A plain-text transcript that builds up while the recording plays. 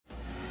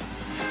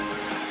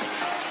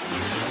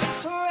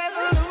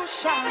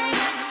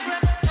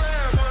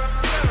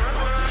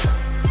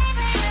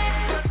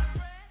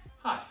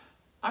Hi,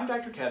 I'm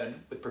Dr. Kevin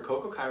with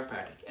Percoco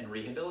Chiropractic and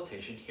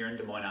Rehabilitation here in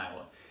Des Moines,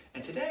 Iowa.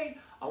 And today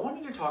I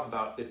wanted to talk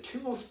about the two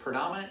most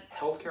predominant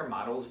healthcare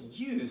models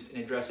used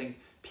in addressing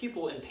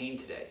people in pain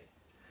today: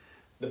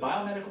 the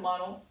biomedical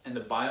model and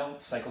the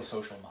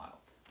biopsychosocial model.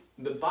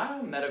 The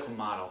biomedical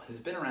model has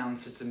been around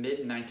since the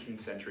mid-19th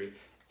century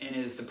and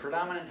is the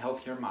predominant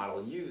healthcare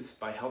model used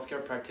by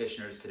healthcare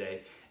practitioners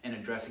today in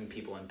addressing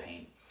people in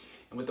pain.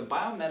 And what the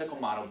biomedical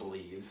model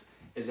believes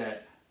is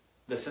that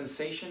the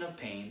sensation of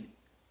pain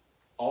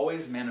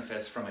always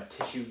manifests from a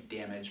tissue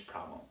damage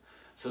problem.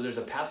 So there's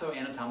a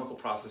pathoanatomical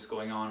process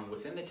going on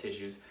within the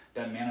tissues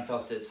that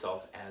manifests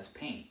itself as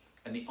pain.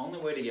 And the only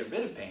way to get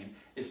rid of pain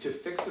is to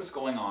fix what's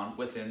going on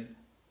within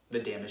the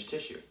damaged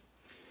tissue.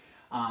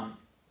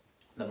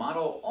 The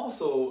model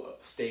also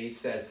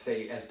states that,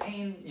 say, as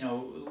pain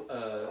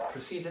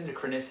proceeds into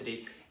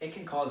chronicity, it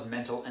can cause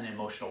mental and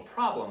emotional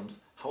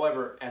problems.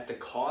 However, at the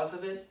cause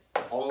of it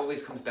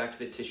always comes back to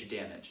the tissue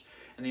damage.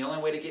 And the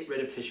only way to get rid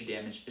of tissue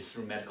damage is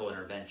through medical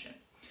intervention.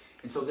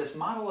 And so this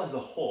model as a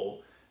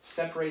whole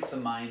separates the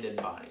mind and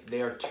body.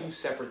 They are two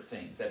separate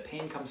things. That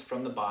pain comes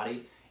from the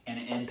body and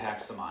it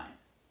impacts the mind.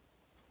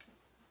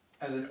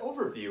 As an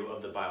overview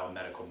of the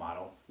biomedical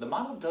model, the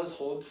model does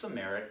hold some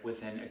merit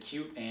within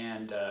acute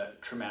and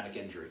traumatic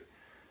injury.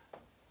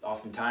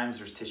 Oftentimes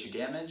there's tissue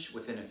damage.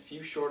 Within a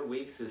few short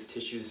weeks, as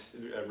tissues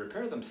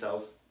repair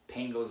themselves,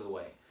 pain goes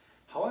away.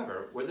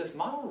 However, where this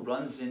model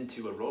runs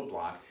into a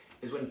roadblock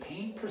is when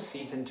pain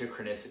proceeds into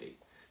chronicity,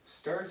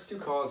 starts to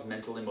cause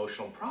mental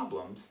emotional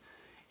problems,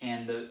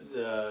 and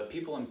the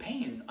people in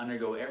pain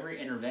undergo every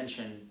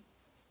intervention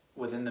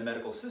within the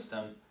medical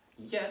system,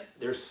 yet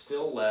they're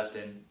still left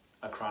in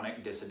a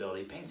chronic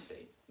disability pain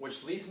state.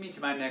 Which leads me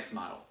to my next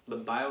model, the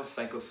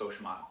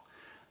biopsychosocial model.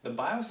 The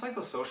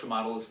biopsychosocial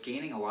model is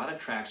gaining a lot of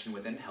traction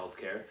within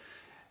healthcare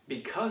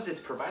because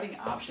it's providing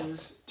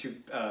options to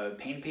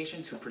pain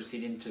patients who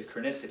proceed into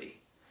chronicity.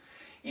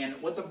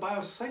 And what the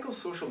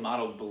biopsychosocial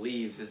model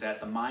believes is that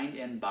the mind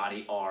and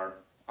body are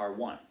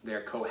one.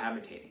 They're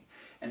cohabitating.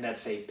 And that,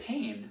 say,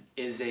 pain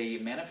is a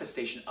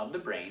manifestation of the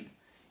brain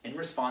in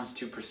response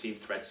to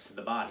perceived threats to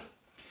the body.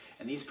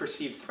 And these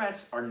perceived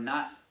threats are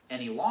not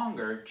any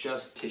longer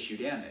just tissue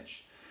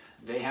damage.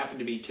 They happen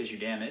to be tissue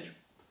damage,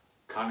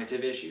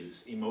 cognitive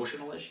issues,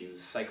 emotional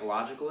issues,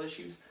 psychological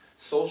issues,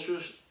 social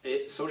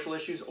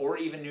issues, or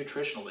even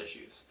nutritional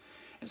issues.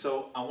 And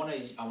so I want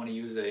to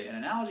use an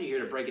analogy here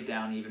to break it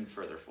down even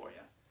further for you.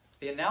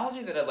 The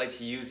analogy that I'd like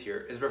to use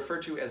here is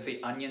referred to as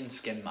the onion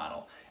skin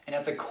model. And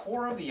at the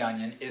core of the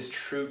onion is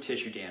true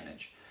tissue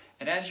damage.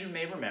 And as you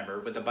may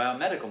remember, with the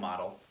biomedical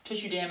model,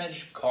 tissue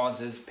damage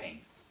causes pain.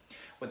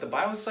 With the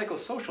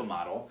biopsychosocial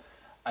model,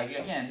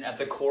 again, at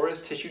the core is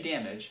tissue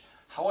damage.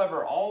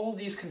 However, all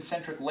these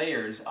concentric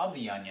layers of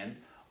the onion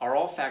are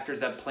all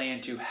factors that play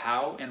into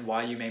how and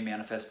why you may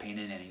manifest pain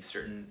in any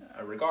certain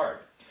regard.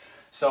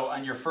 So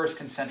on your first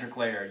concentric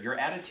layer, your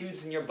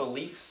attitudes and your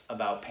beliefs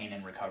about pain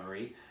and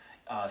recovery,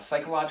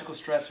 psychological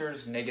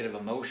stressors, negative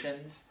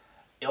emotions,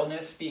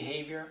 illness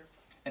behavior,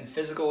 and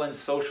physical and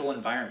social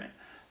environment.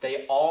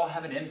 They all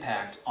have an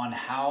impact on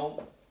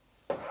how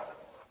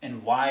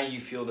and why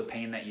you feel the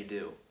pain that you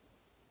do.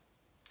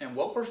 And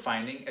what we're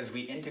finding as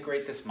we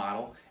integrate this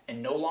model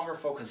and no longer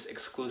focus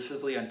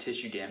exclusively on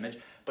tissue damage,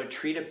 but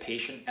treat a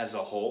patient as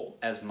a whole,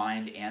 as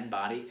mind and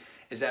body,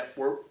 is that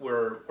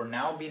we're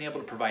now being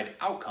able to provide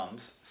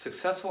outcomes,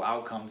 successful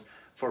outcomes,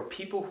 for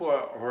people who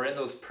are in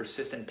those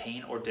persistent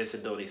pain or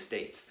disability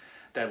states.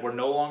 That we're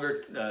no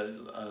longer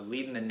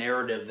leading the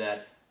narrative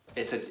that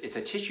it's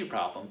a tissue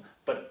problem,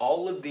 but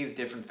all of these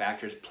different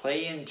factors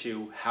play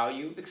into how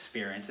you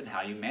experience and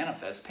how you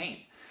manifest pain.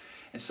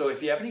 And so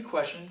if you have any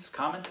questions,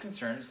 comments,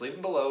 concerns, leave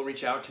them below,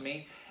 reach out to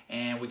me,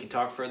 and we can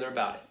talk further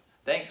about it.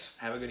 Thanks.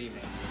 Have a good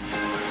evening.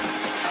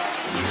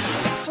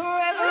 It's a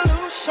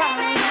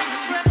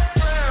revolution.